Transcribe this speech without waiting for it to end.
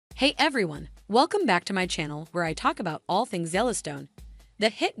Hey everyone, welcome back to my channel where I talk about all things Yellowstone, the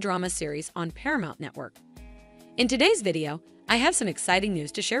hit drama series on Paramount Network. In today's video, I have some exciting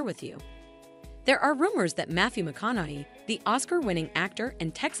news to share with you. There are rumors that Matthew McConaughey, the Oscar-winning actor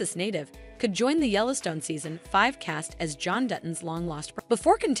and Texas native, could join the Yellowstone Season 5 cast as John Dutton's long-lost brother.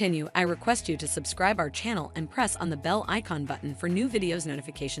 Before continue, I request you to subscribe our channel and press on the bell icon button for new videos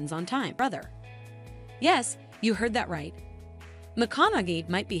notifications on time. Yes, you heard that right. McConaughey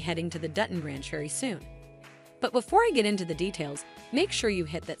might be heading to the Dutton Ranch very soon. But before I get into the details, make sure you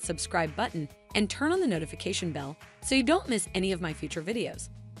hit that subscribe button and turn on the notification bell so you don't miss any of my future videos.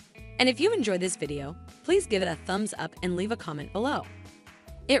 And if you enjoyed this video, please give it a thumbs up and leave a comment below.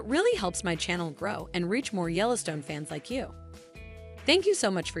 It really helps my channel grow and reach more Yellowstone fans like you. Thank you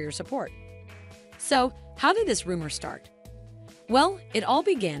so much for your support. So, how did this rumor start? Well, it all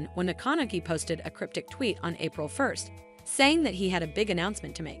began when McConaughey posted a cryptic tweet on April 1st, saying that he had a big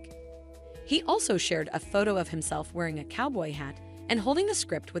announcement to make. He also shared a photo of himself wearing a cowboy hat and holding a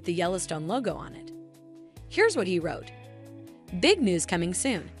script with the Yellowstone logo on it. Here's what he wrote. "Big news coming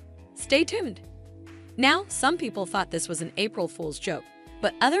soon. Stay tuned." Now, some people thought this was an April Fool's joke,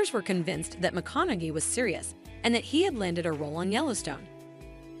 but others were convinced that McConaughey was serious and that he had landed a role on Yellowstone.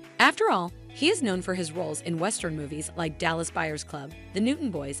 After all, he is known for his roles in Western movies like Dallas Buyers Club, The Newton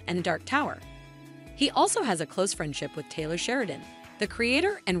Boys, and Dark Tower. He also has a close friendship with Taylor Sheridan, the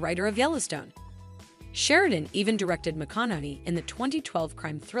creator and writer of Yellowstone. Sheridan even directed McConaughey in the 2012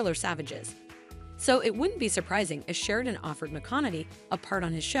 crime thriller Savages. So it wouldn't be surprising if Sheridan offered McConaughey a part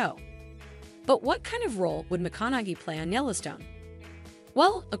on his show. But what kind of role would McConaughey play on Yellowstone?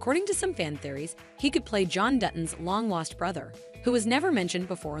 Well, according to some fan theories, he could play John Dutton's long-lost brother, who was never mentioned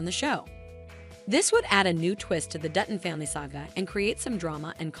before on the show. This would add a new twist to the Dutton family saga and create some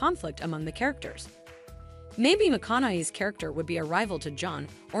drama and conflict among the characters. Maybe McConaughey's character would be a rival to John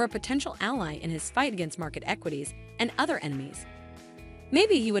or a potential ally in his fight against market equities and other enemies.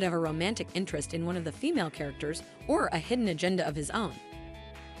 Maybe he would have a romantic interest in one of the female characters or a hidden agenda of his own.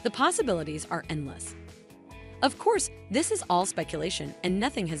 The possibilities are endless. Of course, this is all speculation and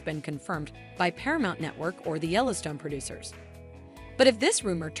nothing has been confirmed by Paramount Network or the Yellowstone producers. But if this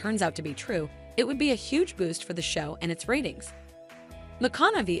rumor turns out to be true, it would be a huge boost for the show and its ratings.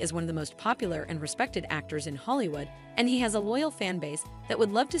 McConaughey is one of the most popular and respected actors in Hollywood, and he has a loyal fan base that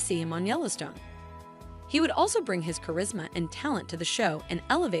would love to see him on Yellowstone. He would also bring his charisma and talent to the show and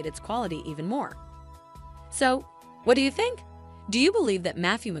elevate its quality even more. So, what do you think? Do you believe that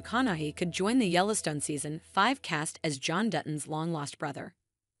Matthew McConaughey could join the Yellowstone Season 5 cast as John Dutton's long-lost brother?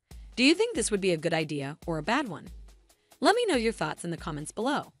 Do you think this would be a good idea or a bad one? Let me know your thoughts in the comments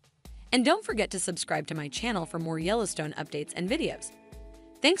below. And don't forget to subscribe to my channel for more Yellowstone updates and videos.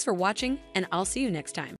 Thanks for watching, and I'll see you next time.